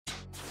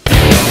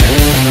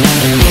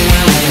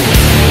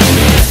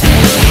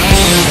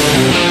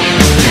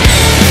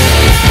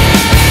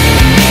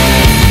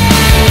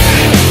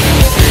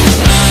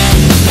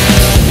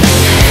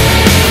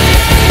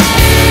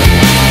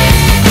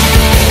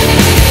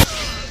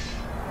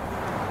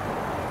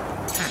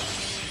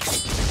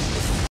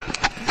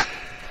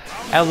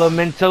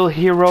Elemental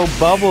Hero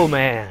Bubble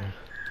Man.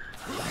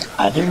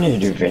 I do need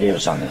to do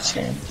videos on this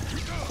game.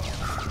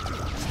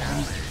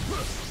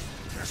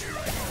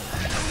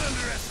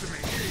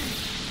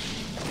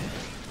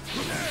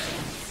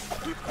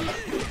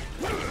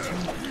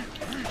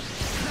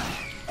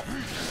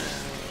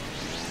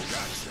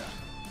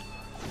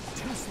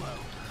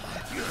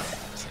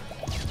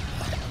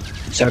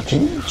 So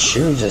can you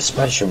choose a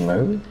special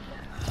move?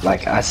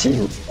 Like I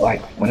see,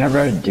 like whenever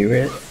I do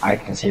it, I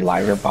can see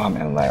Liger Bomb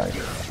and Larry.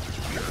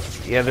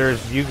 Yeah,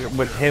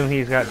 with him.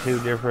 He's got two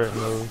different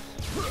moves.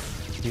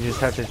 You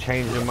just have to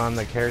change them on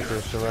the character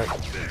select.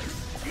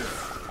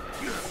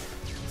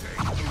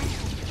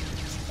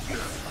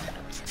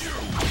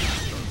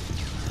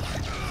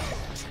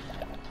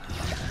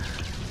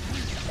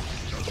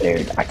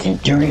 Dude, I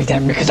can't do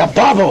anything because of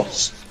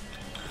bubbles.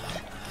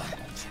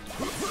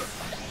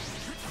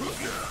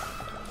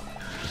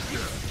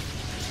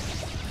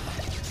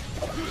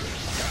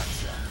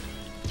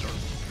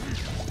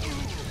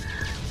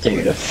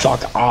 Dude,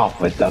 fuck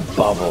off with the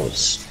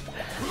bubbles.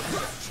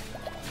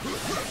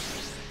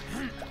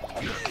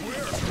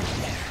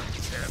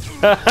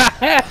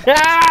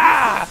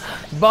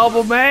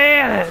 Bubble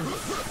Man!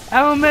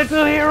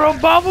 Elemental Hero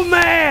Bubble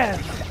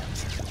Man!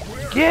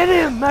 Get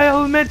him, my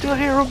Elemental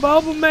Hero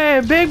Bubble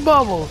Man! Big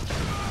Bubble!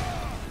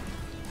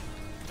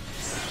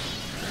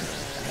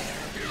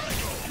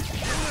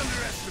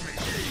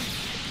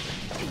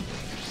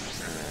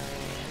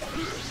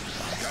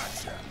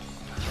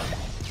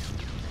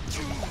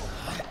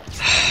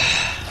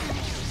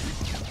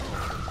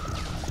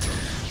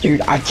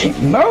 Dude, I can't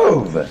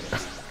move!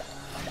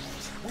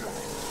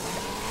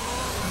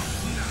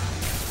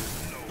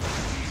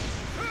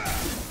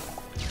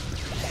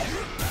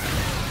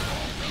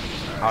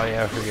 Oh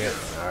yeah, I forget.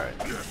 Alright.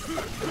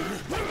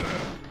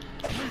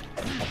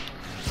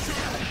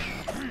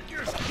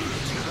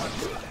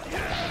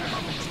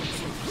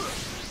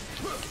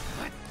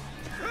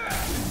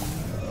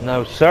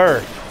 No,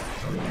 sir.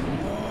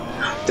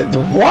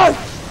 The what?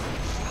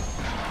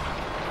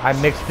 I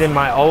mixed in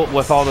my ult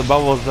with all the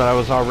bubbles that I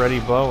was already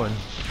blowing.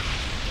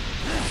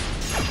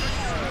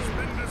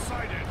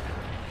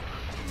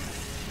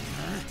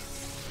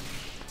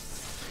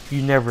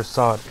 You never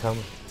saw it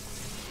coming.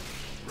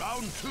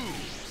 Round 2.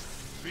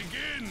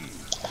 Begin.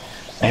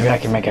 Maybe I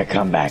can make a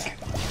comeback.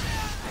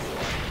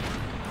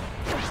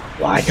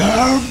 Like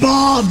a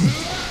bomb!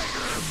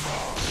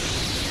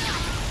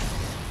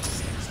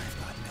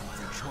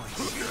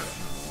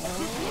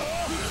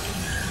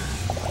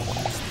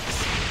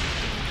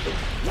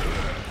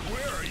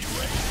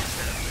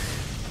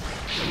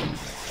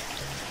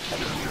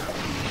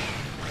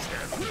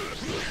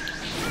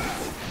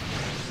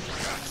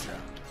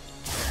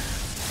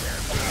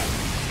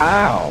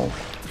 Ow!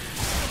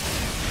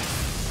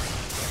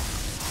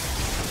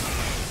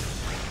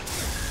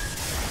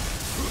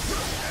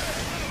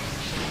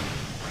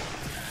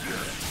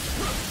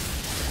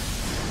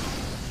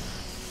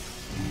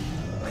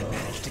 I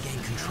managed to gain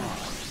control.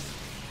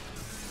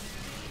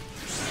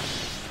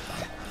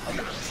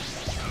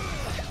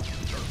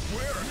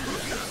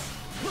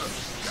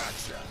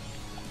 Gotcha.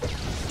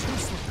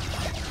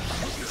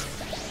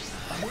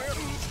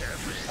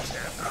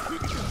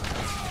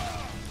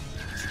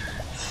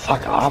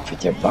 Fuck off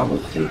with your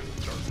bubbles, dude.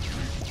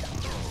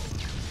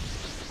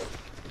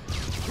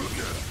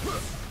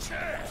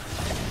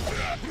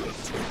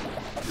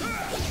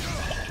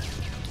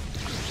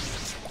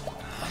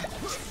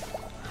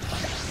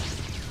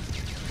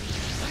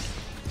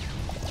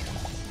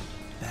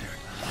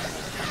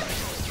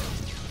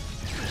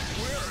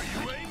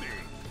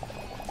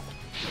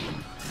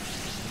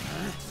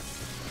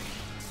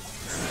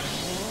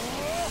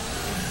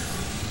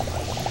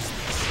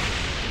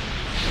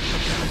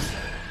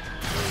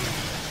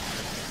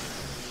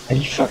 Are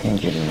you fucking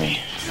kidding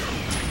me?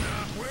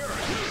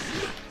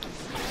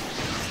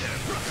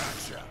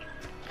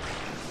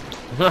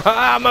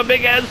 I'm a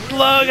big ass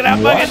slug and I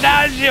fucking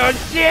dodged your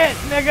shit,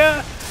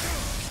 nigga!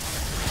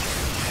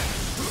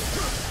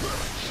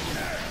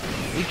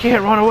 You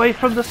can't run away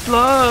from the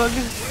slug!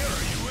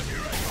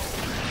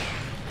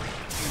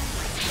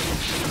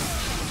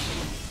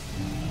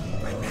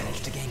 I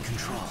managed to gain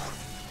control.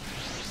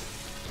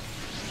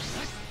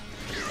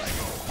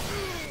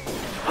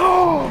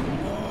 Oh!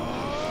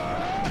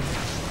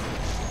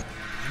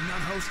 I'm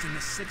not hosting the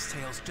Six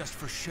Tails just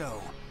for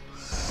show.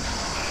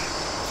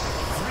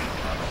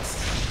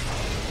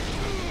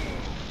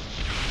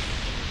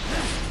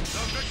 The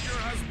victor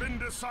has been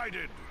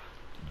decided.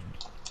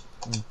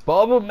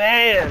 Bubble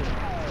Man!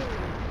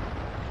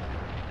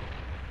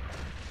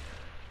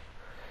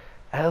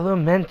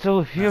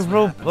 Elemental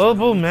Hero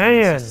Bubble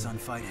Man! This is on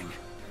fighting.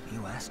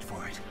 You asked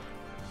for it.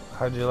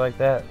 How'd you like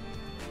that?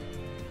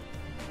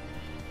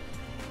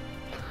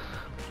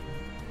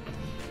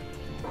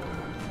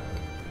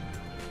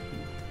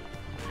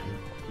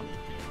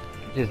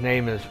 His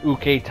name is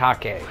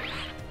Uketake.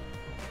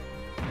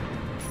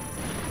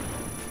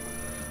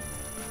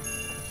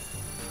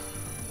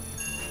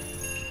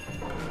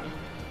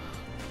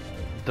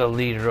 The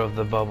leader of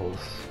the bubbles.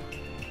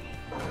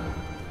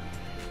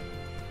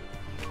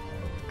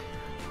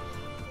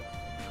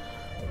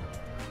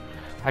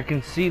 I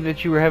can see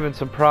that you were having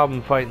some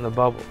problem fighting the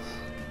bubbles.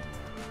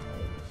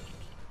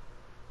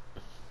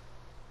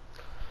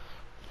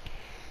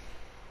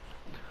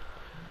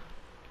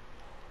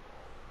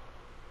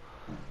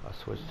 I'll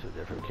switch to a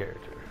different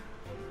character.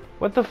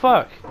 What the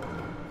fuck?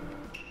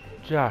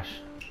 Josh.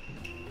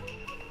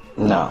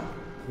 No.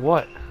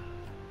 What?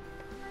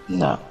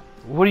 No.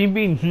 What do you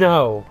mean,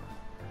 no?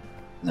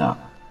 No.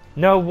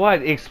 No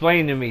what?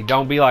 Explain to me.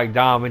 Don't be like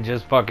Dom and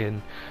just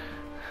fucking...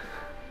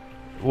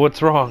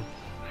 What's wrong?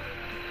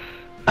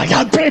 I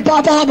got beat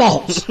by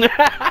bubbles!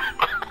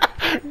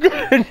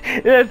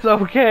 It's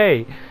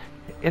okay.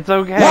 It's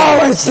okay. No,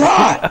 it's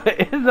not!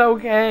 It's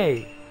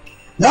okay.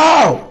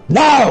 No!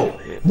 No!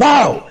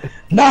 No!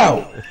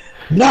 No!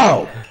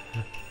 No!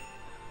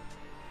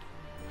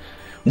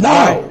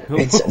 No!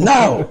 It's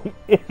no!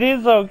 It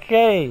is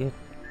okay.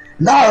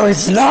 No,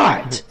 it's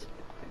not!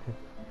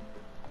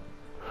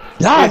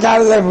 Now I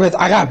gotta live with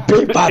I got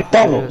beat by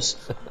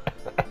bubbles!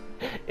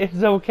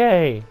 It's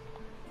okay.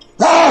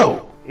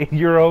 No!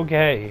 You're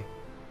okay.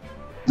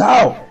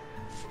 No!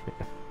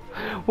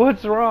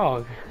 What's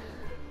wrong?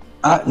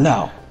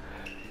 No.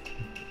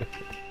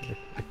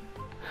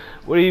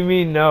 What do you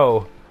mean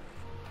no?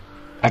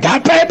 I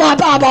got beat by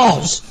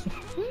bubbles!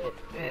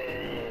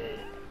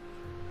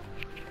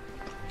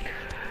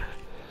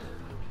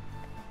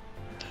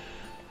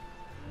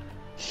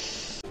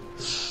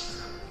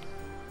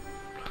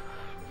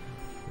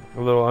 A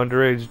little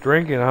underage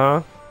drinking,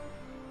 huh?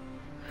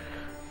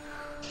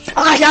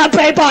 I got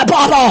beat by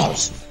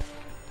bubbles!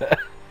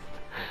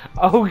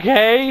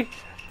 Okay.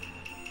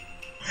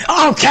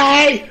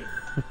 Okay!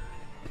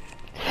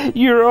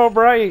 You're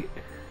alright.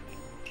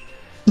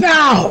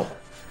 No!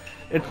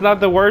 It's not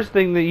the worst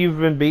thing that you've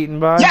been beaten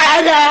by. Yeah,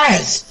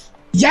 it is!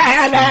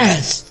 Yeah, it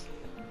is!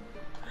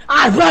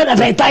 I'd rather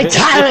be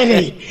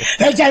fatality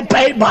than get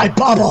beat by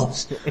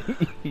bubbles!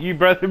 You'd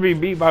rather be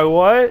beat by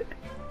what?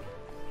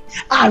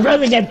 I'd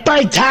rather get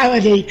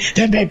fatality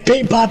than be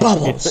beat by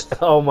bubbles!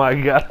 Oh my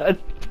god.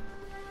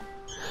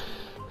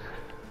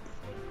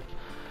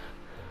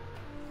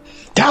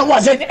 That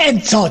was an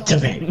insult to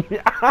me!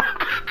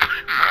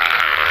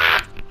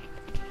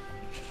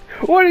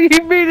 What do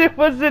you mean it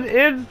was an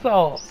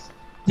insult?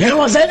 It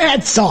was an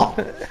insult!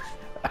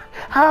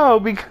 How?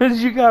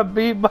 Because you got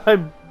beat by...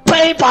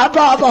 Beat by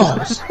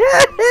bubbles!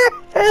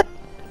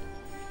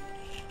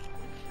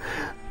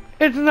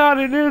 It's not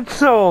an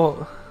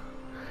insult.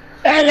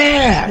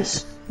 It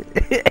is!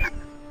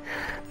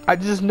 I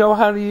just know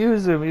how to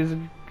use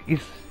him.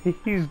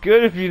 He's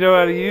good if you know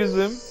how to use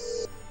him.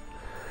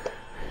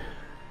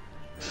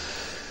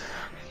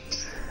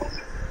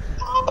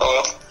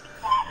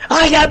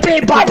 I got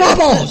beat by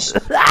bubbles!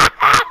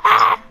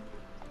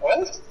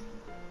 What?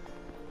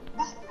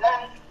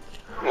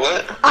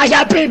 What? I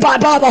got beat by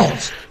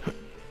bubbles!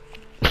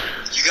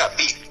 You got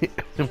beat.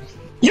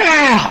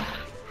 Yeah!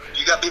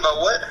 You got beat by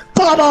what?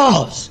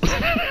 Bubbles!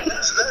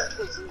 What's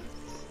that?